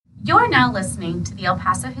You are now listening to the El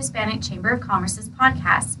Paso Hispanic Chamber of Commerce's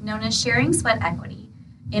podcast known as Sharing Sweat Equity,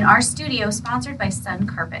 in our studio sponsored by Sun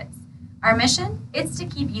Carpets. Our mission? It's to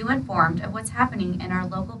keep you informed of what's happening in our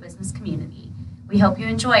local business community. We hope you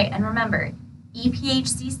enjoy, and remember,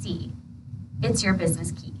 EPHCC, it's your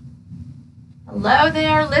business key. Hello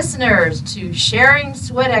there, listeners, to Sharing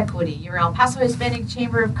Sweat Equity, your El Paso Hispanic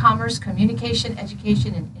Chamber of Commerce Communication,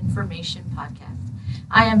 Education, and Information podcast.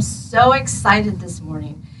 I am so excited this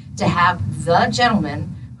morning to have the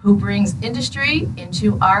gentleman who brings industry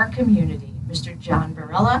into our community, Mr. John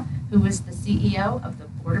Barela, who is the CEO of the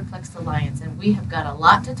Borderplex Alliance, and we have got a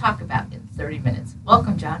lot to talk about in 30 minutes.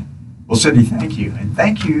 Welcome, John. Well, Cindy, thank you. And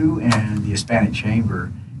thank you and the Hispanic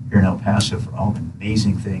Chamber here in El Paso for all the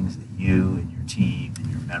amazing things that you and your team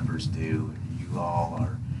and your members do. And you all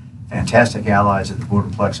are fantastic allies of the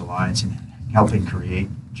Borderplex Alliance in helping create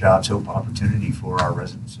jobs, hope, opportunity for our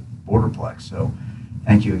residents of Borderplex. So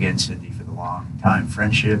thank you again, Cindy, for the long time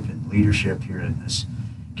friendship and leadership here in this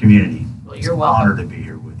community. Well, it's you're an welcome. honor to be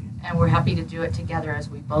here with you. And we're happy to do it together as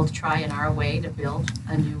we both try in our way to build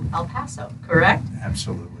a new El Paso, correct?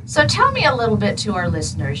 Absolutely. So tell me a little bit to our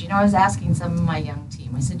listeners. You know, I was asking some of my young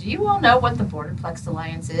team, I said, do you all know what the Borderplex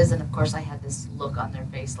Alliance is? And of course, I had this look on their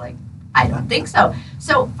face like, I don't think so.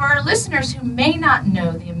 So for our listeners who may not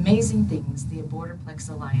know the amazing things the Borderplex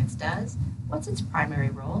Alliance does, what's its primary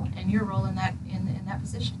role and your role in that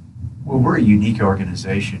position? Well, we're a unique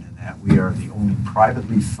organization in that we are the only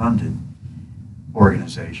privately funded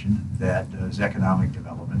organization that does economic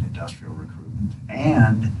development, industrial recruitment,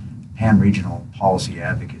 and pan-regional policy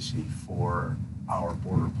advocacy for our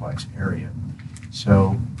Borderplex area.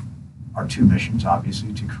 So our two missions,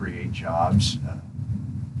 obviously, to create jobs.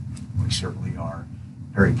 We certainly are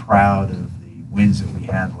very proud of the wins that we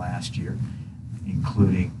had last year,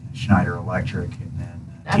 including Schneider Electric and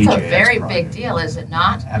then That's TJX a very project. big deal, is it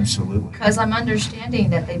not? Absolutely. Because I'm understanding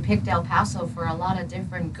that they picked El Paso for a lot of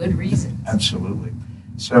different good reasons. Absolutely.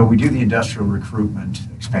 So we do the industrial recruitment,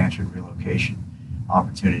 expansion, relocation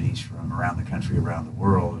opportunities from around the country, around the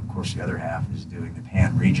world. Of course, the other half is doing the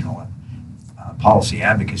pan-regional policy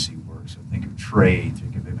advocacy work. So think of trade,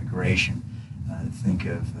 think of immigration, think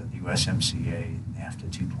of the USMCA, NAFTA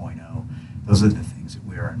 2.0. Those are the things that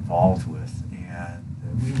we are involved with. And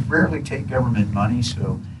we rarely take government money,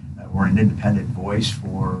 so we're an independent voice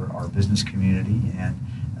for our business community. And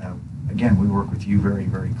again, we work with you very,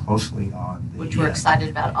 very closely on the which we're excited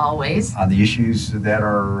about always. On the issues that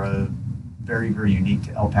are very, very unique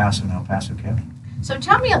to El Paso and El Paso County. So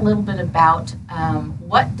tell me a little bit about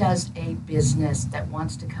what does a business that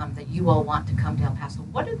wants to come, that you all want to come to El Paso,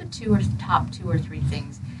 what are the top two or three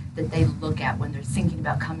things that they look at when they're thinking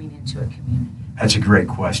about coming into a community? That's a great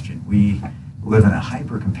question. We live in a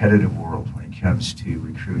hyper-competitive world when it comes to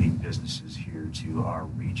recruiting businesses here to our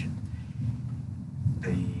region.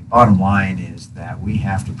 The bottom line is that we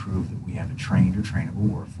have to prove that we have a trained or trainable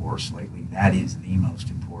workforce. Lately, that is the most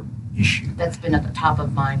important issue. That's been at the top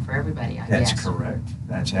of mind for everybody, I guess. That's correct.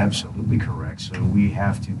 That's absolutely correct. So we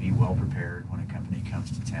have to be well prepared when a company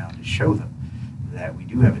comes to town to show them that we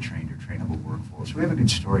do have a trained or trainable workforce. We have a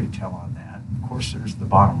good story to tell on that. Of course, there's the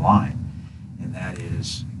bottom line, and that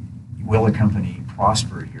is, will a company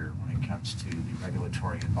prosper here when it comes to the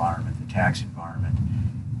regulatory environment, the tax environment,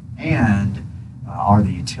 and are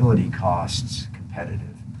the utility costs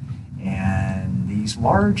competitive? And these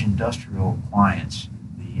large industrial clients,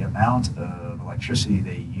 the amount of electricity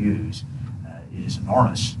they use is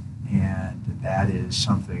enormous, and that is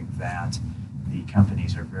something that the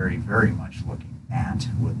companies are very, very much looking at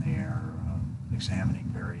when they are examining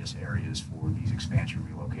various areas for these expansion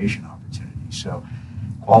relocation opportunities. So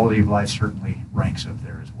quality of life certainly ranks up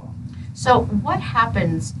there as well. So what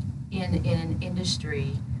happens in an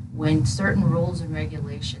industry when certain rules and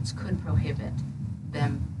regulations could prohibit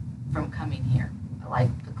them from coming here,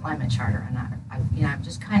 like the climate charter? And I'm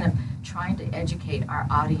just kind of trying to educate our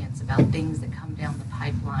audience about things that come down the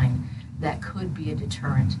pipeline that could be a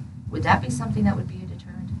deterrent. Would that be something that would be a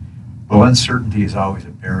deterrent? Well, uncertainty is always a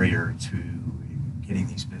barrier to getting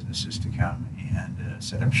these businesses to come and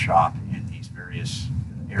set up shop in these various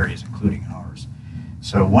areas, including ours.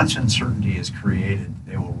 So once uncertainty is created,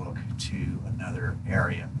 they will look to another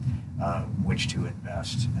area which to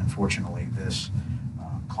invest. Unfortunately, this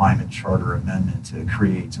climate charter amendment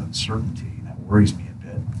creates uncertainty, and that worries me a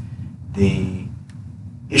bit. The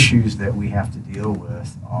issues that we have to deal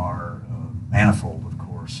with are manifold, of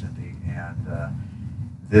course, and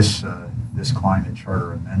this climate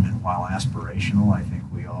charter amendment, while aspirational, I think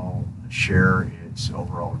we all share its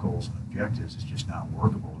overall goals and objectives. It's just not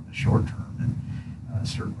workable in the short term, and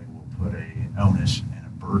certainly will put an onus and a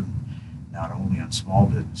burden not only on small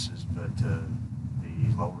businesses, but the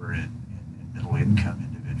lower and middle income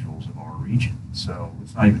individuals of our region. So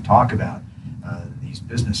let's not even talk about these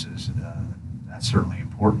businesses. That's certainly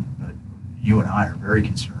important, but you and I are very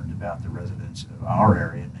concerned about the residents of our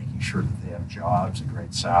area and making sure that they have jobs, a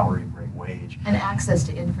great salary, a great wage. And access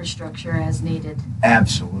to infrastructure as needed.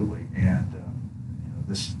 Absolutely. And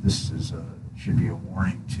this is should be a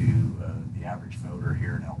warning to the average voter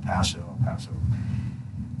here in El Paso. El Paso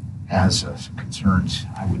has some concerns.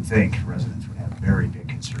 I would think residents would have very big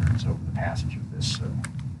concerns over the passage of this amendment.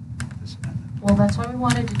 Well, that's why we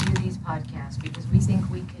wanted to do these podcasts, because we think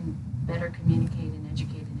we can better communicate and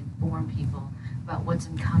educate and inform people about what's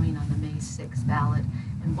incoming on the May 6th ballot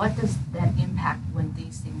and what does that impact when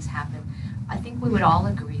these things happen. I think we would all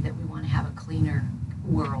agree that we want to have a cleaner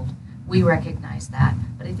world. We recognize that,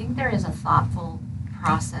 but I think there is a thoughtful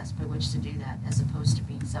process by which to do that, as opposed to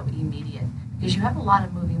being so immediate, because you have a lot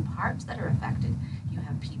of moving parts that are affected. You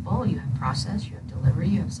have people, you have process, you have delivery,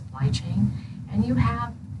 you have supply chain, and you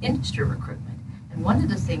have industry recruitment. And one of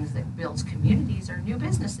the things that builds communities are new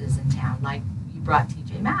businesses in town, like you brought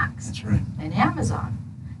TJ Maxx. That's right. And Amazon.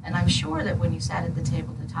 And I'm sure that when you sat at the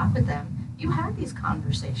table to talk with them, you had these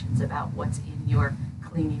conversations about what's in your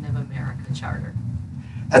Cleaning of America charter.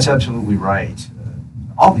 That's absolutely right.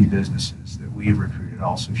 All the businesses that we have recruited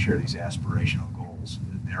also share these aspirational goals.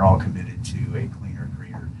 They're all committed to a cleaner,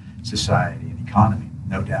 greener society and economy,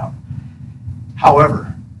 no doubt.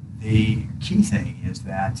 However, the key thing is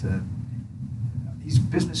that these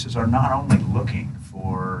businesses are not only looking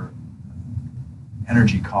for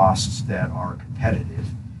energy costs that are competitive,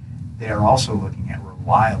 they are also looking at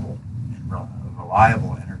reliable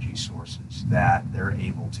energy sources that they're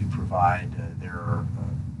able to provide their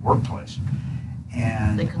workplace.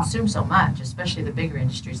 And they consume so much, especially the bigger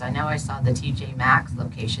industries. I know I saw the TJ Maxx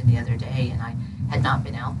location the other day, and I had not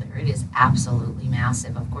been out there. It is absolutely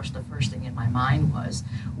massive. Of course, the first thing in my mind was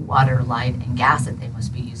water, light, and gas that they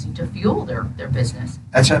must be using to fuel their business.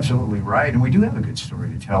 That's absolutely right. And we do have a good story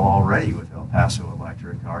to tell already with El Paso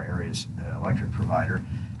Electric, our area's electric provider.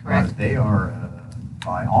 Correct. They are,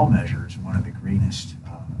 by all measures, one of the greenest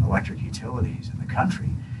electric utilities in the country.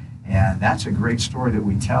 And that's a great story that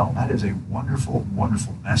we tell. That is a wonderful,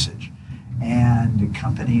 wonderful message. And the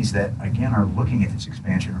companies that, again, are looking at this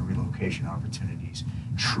expansion or relocation opportunities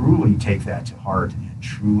truly take that to heart and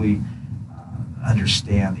truly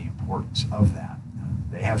understand the importance of that.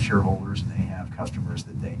 They have shareholders and they have customers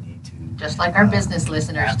that they need to. Just like our business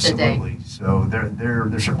listeners today. Absolutely. So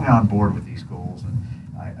they're certainly on board with these goals.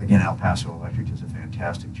 And again, El Paso Electric does a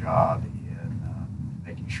fantastic job in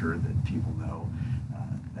making sure that people know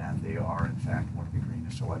that they are, in fact, one of the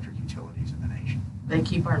greenest electric utilities in the nation. They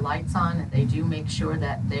keep our lights on, and they do make sure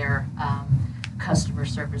that their customer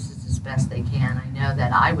service is as best they can. I know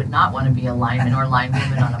that I would not want to be a lineman or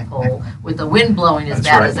linewoman on a pole with the wind blowing as That's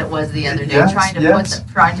bad right. as it was the other day, Yes,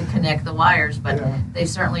 trying to connect the wires. But Yeah. they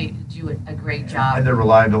certainly do a great job. And their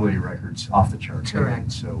reliability record's off the charts.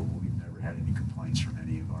 Correct. So we've never had any complaints from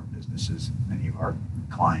any of our businesses, any of our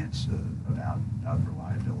clients about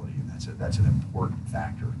reliability, and that's an important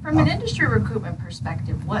factor. From an industry recruitment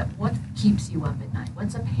perspective, what keeps you up at night?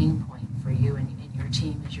 What's a pain point for you and your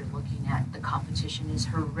team as you're looking at the competition is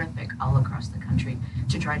horrific all across the country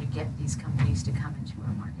to try to get these companies to come into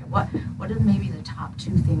our market? What are maybe the top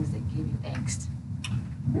two things that give you angst?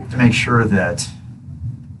 To make sure that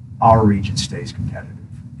our region stays competitive,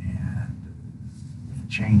 and with the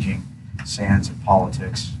changing sands of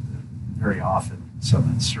politics, very often some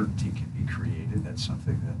uncertainty can be created. That's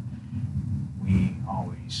something that we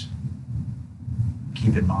always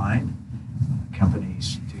keep in mind.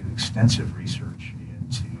 Companies do extensive research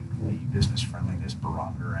into the business friendliness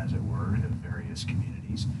barometer, as it were, of various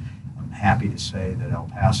communities. I'm happy to say that El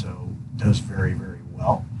Paso does very, very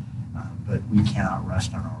well, but we cannot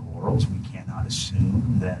rest on our laurels. We cannot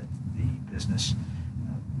assume that the business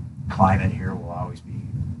climate here will always be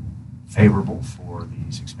favorable for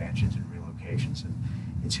these expansions and relocations. And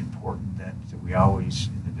it's important that we always,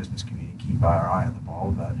 in the business community, keep our eye on the ball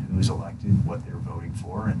about who is elected, what they're voting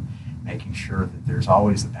for, and making sure that there's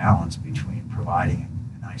always the balance between providing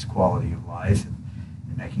a nice quality of life and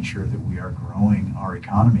making sure that we are growing our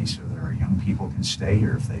economy so that our young people can stay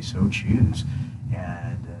here if they so choose,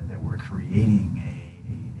 and that we're creating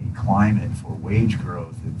a climate for wage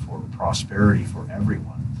growth and for prosperity for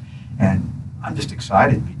everyone. And I'm just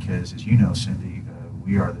excited because, as you know, Cindy,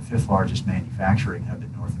 we are the 5th largest manufacturing hub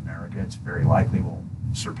in North America. It's very likely we'll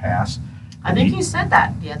surpass. I think you said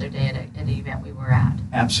that the other day at an event we were at.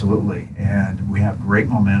 Absolutely. And we have great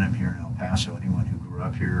momentum here in El Paso. Anyone who grew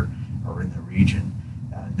up here or in the region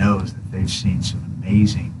knows that they've seen some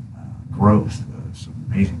amazing growth, some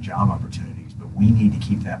amazing job opportunities, but we need to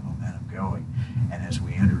keep that momentum going. And as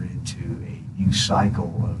we enter into a new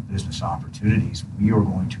cycle of business opportunities, we are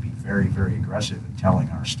going to be very, very aggressive in telling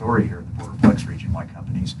our story here in the Borderplex region, why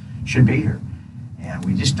companies should be here. And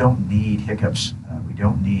we just don't need hiccups. We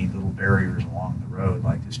don't need little barriers along the road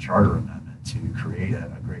like this charter amendment to create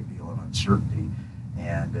a great deal of uncertainty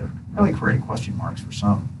and really create question marks for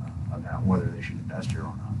some about whether they should invest here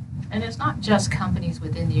or not. And it's not just companies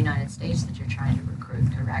within the United States that you're trying to recruit,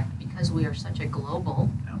 correct? Because we are such a global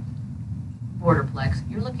Borderplex,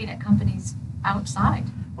 you're looking at companies outside.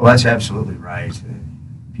 Well, that's absolutely right.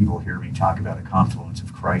 People hear me talk about a confluence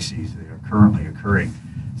of crises that are currently occurring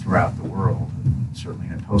throughout the world. Certainly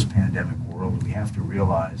in a post-pandemic world, we have to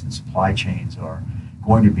realize that supply chains are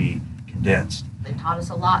going to be condensed. They taught us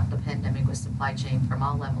a lot, the pandemic, with supply chain from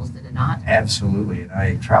all levels, did it not? Absolutely. And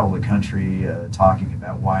I travel the country talking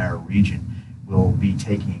about why our region will be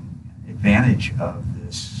taking advantage of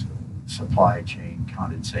this supply chain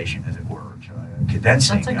condensation, as it were.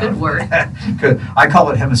 Condensing. That's a good word. I call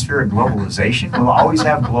it hemispheric globalization. We'll always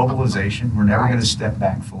have globalization. We're never going to step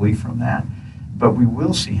back fully from that. But we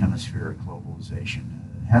will see hemispheric globalization.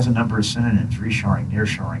 It has a number of synonyms: reshoring,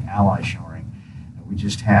 nearshoring, ally shoring. We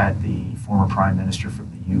just had the former Prime Minister from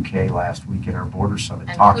the UK last week at our border summit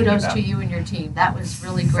talking about. And kudos to you and your team. That was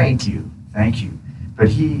really great. Thank you. But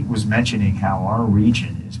he was mentioning how our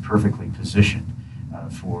region is perfectly positioned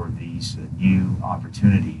for these new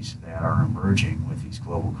opportunities that are emerging with these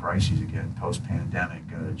global crises, again, post-pandemic,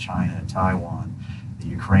 China, Taiwan, the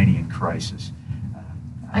Ukrainian crisis.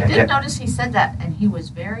 I did notice he said that, and he was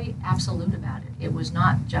very absolute about it. It was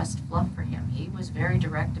not just fluff for him. He was very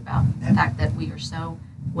direct about the fact that we are so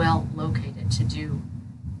well located to do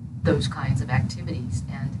those kinds of activities,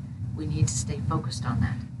 and we need to stay focused on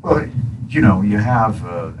that. Well, you know, you have,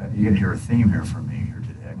 you're going to hear a theme here from me here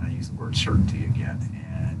today. I'm going to use the word certainty again.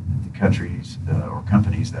 And the countries or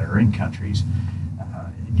companies that are in countries,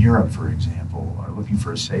 in Europe, for example, are looking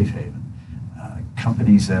for a safe haven.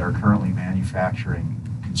 Companies that are currently manufacturing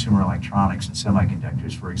consumer electronics and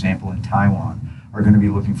semiconductors, for example, in Taiwan, are going to be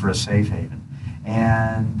looking for a safe haven.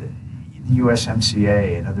 And the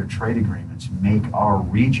USMCA and other trade agreements make our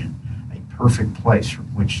region a perfect place from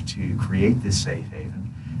which to create this safe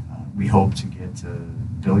haven. We hope to get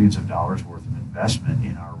billions of dollars worth of investment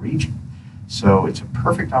in our region. So it's a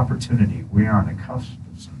perfect opportunity. We are on the cusp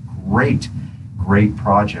of some great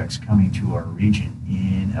projects coming to our region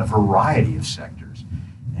in a variety of sectors.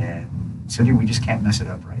 And Cindy, we just can't mess it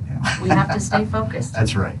up right now. We have to stay focused.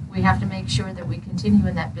 That's right. We have to make sure that we continue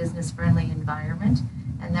in that business-friendly environment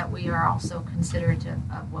and that we are also considerate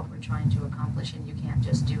of what we're trying to accomplish. And you can't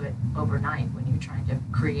just do it overnight when you're trying to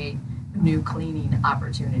create new cleaning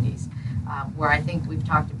opportunities. Where I think we've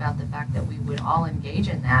talked about the fact that we would all engage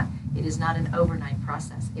in that. It is not an overnight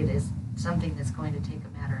process. It is something that's going to take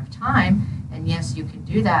a matter of time. And yes, you can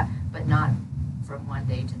do that, but not from one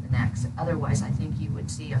day to the next. Otherwise, I think you would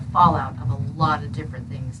see a fallout of a lot of different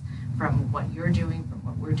things from what you're doing, from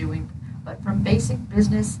what we're doing, but from basic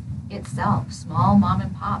business itself. Small mom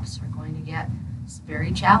and pops are going to get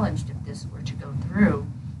very challenged if this were to go through,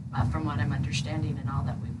 from what I'm understanding and all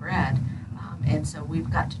that we've read. And so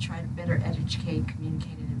we've got to try to better educate,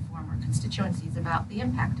 communicate, and inform our constituencies about the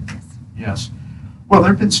impact of this. Yes. Well,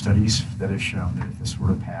 there have been studies that have shown that if this were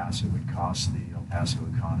to pass, it would cost the El Paso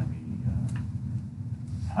economy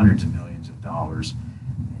hundreds of millions of dollars.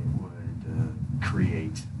 It would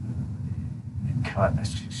create and cut,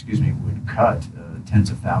 would cut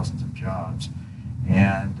tens of thousands of jobs.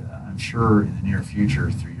 And I'm sure in the near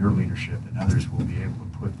future, through your leadership and others, we'll be able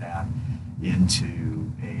to put that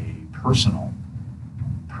into a personal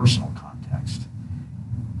context.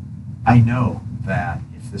 I know that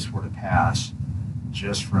if this were to pass,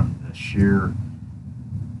 just from the sheer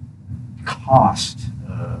cost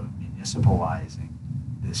of municipalizing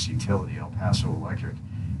this utility, El Paso Electric,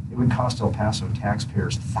 it would cost El Paso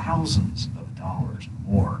taxpayers thousands of dollars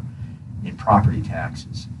more in property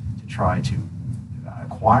taxes to try to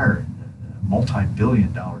acquire a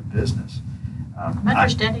multi-billion-dollar business. I'm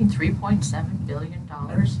understanding $3.7 billion.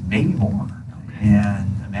 Maybe more. Okay.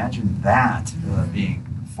 And imagine that being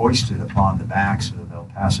foisted upon the backs of El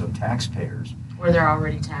Paso taxpayers. Where they're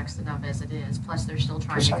already taxed enough as it is. Plus, they're still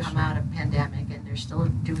trying to come out of pandemic, and they're still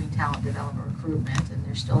doing talent development recruitment, and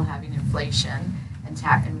they're still having inflation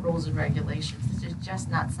and rules and regulations. This is just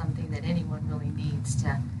not something that anyone really needs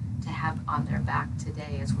to have on their back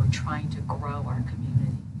today as we're trying to grow our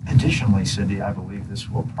community. Additionally, Cindy, I believe this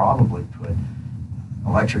will probably put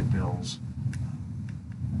electric bills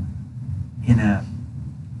in an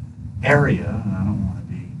area, and I don't want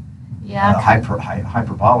to be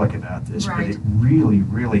hyperbolic about this, Right. but it really,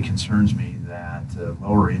 really concerns me that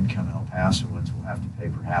lower income El Pasoans will have to pay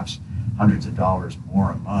perhaps hundreds of dollars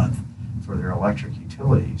more a month for their electric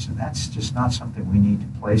utilities, and that's just not something we need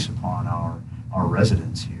to place upon our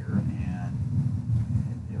residents here. And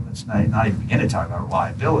let's not even begin to talk about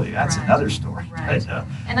reliability. That's Right. another story. Right. But,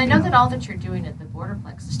 And I know that all that you're doing at the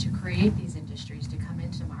Borderplex is to create these industries to come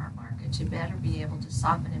into our market, to better be able to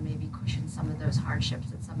soften and maybe cushion some of those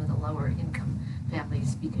hardships that some of the lower income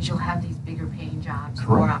families, because you'll have these bigger paying jobs,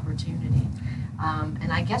 more Correct. opportunity.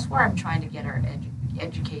 And I guess where I'm trying to get our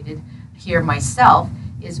educated here myself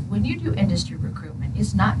is when you do industry recruitment,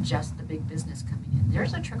 it's not just the big business coming in.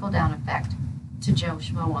 There's a trickle-down effect to Joe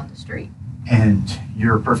Schmo on the street. And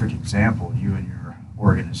you're a perfect example, you and your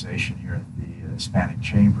organization here at the Hispanic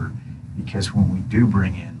Chamber, because when we do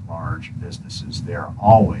bring in large businesses, they're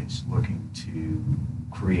always looking to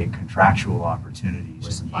create contractual opportunities With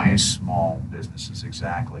and suppliers. use small businesses,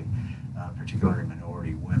 exactly, particularly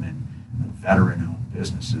minority women, veteran-owned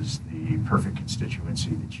businesses, the perfect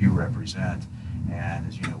constituency that you represent. And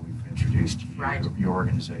as you know, we've introduced you, Right. your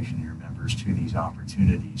organization, your members to these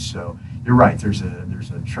opportunities. So you're right. There's a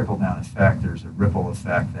trickle-down effect. There's a ripple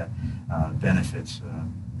effect that benefits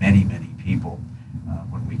many people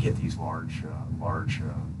when we get these large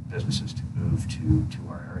businesses to move to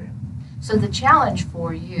our area. So the challenge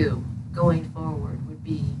for you going forward would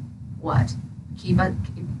be what?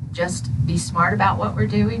 Just be smart about what we're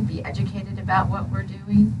doing, be educated about what we're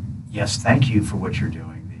doing. Yes, thank you for what you're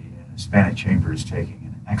doing. The Hispanic Chamber is taking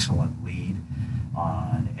an excellent lead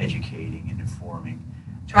on educating and informing.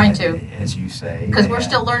 Trying to. As you say. Because we're and-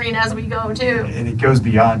 still learning as we go too. And it goes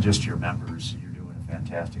beyond just your members. You're doing a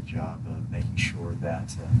fantastic job of making sure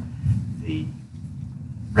that the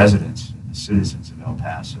residents and the citizens of El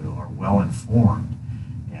Paso are well informed,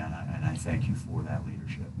 and I thank you for that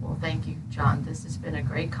leadership. Well, thank you, John. This has been a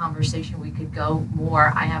great conversation. We could go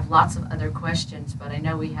more. I have lots of other questions, but I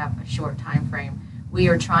know we have a short time frame. We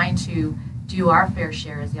are trying to do our fair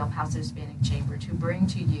share as the El Paso Hispanic Chamber to bring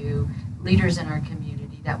to you leaders in our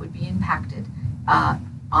community that would be impacted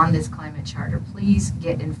on this climate charter. Please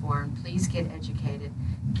get informed. Please get educated.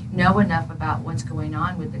 Know enough about what's going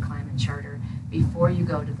on with the climate charter before you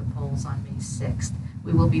go to the polls on May 6th.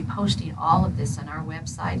 We will be posting all of this on our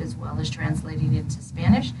website as well as translating into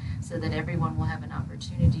Spanish so that everyone will have an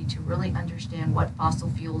opportunity to really understand what fossil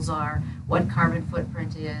fuels are, what carbon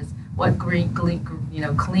footprint is, what clean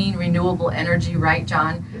renewable energy, right,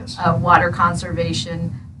 John? Yes. Water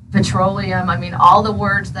conservation, petroleum. I mean, all the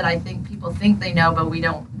words that I think people think they know, but we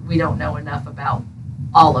don't know enough about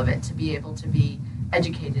all of it to be able to be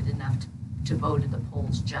educated enough to vote at the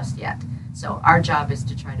polls just yet. So our job is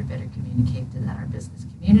to try to better communicate to our business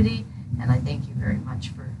community, and I thank you very much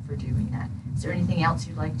for doing that. Is there anything else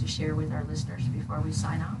you'd like to share with our listeners before we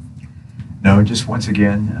sign off? No, just once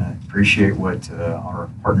again, appreciate what our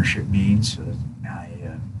partnership means. I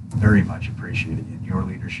very much appreciate it in your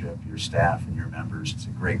leadership, your staff, and your members. It's a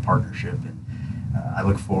great partnership, and I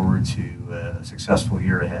look forward to a successful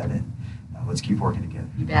year ahead, and let's keep working together.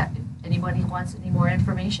 You bet. If anybody wants any more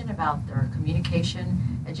information about their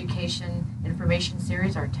communication, education, information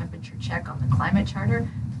series, our temperature check on the climate charter,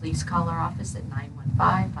 please call our office at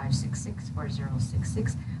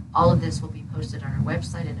 915-566-4066. All of this will be posted on our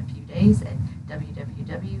website in a few days at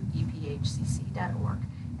www.ephcc.org.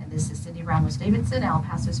 And this is Cindy Ramos-Davidson, El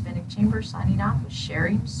Paso Hispanic Chamber, signing off with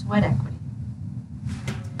Sharing Sweat Equity.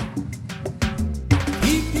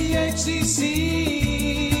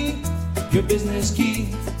 EPHCC, your business key.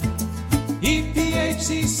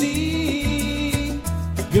 EPHCC,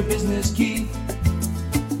 your business key.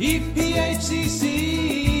 EPHCC,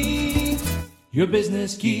 your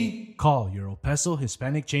business key. Call your El Paso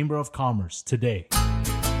Hispanic Chamber of Commerce today.